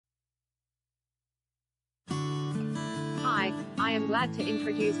glad to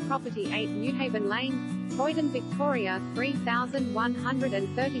introduce Property 8 Newhaven Lane, Croydon, Victoria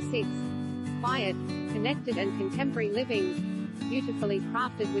 3136. Quiet, connected and contemporary living. Beautifully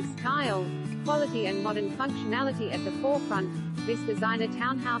crafted with style, quality and modern functionality at the forefront, this designer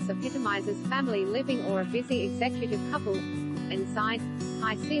townhouse epitomizes family living or a busy executive couple. Inside,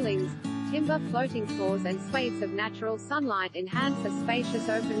 high ceilings, timber floating floors and swathes of natural sunlight enhance a spacious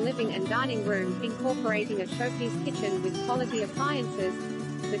open living and dining room, incorporating a showpiece kitchen with quality appliances.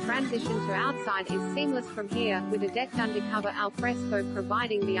 The transition to outside is seamless from here, with a decked undercover alfresco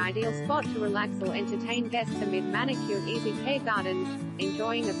providing the ideal spot to relax or entertain guests amid manicured easy care gardens,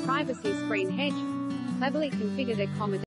 enjoying a privacy screen hedge. Cleverly configured accommodation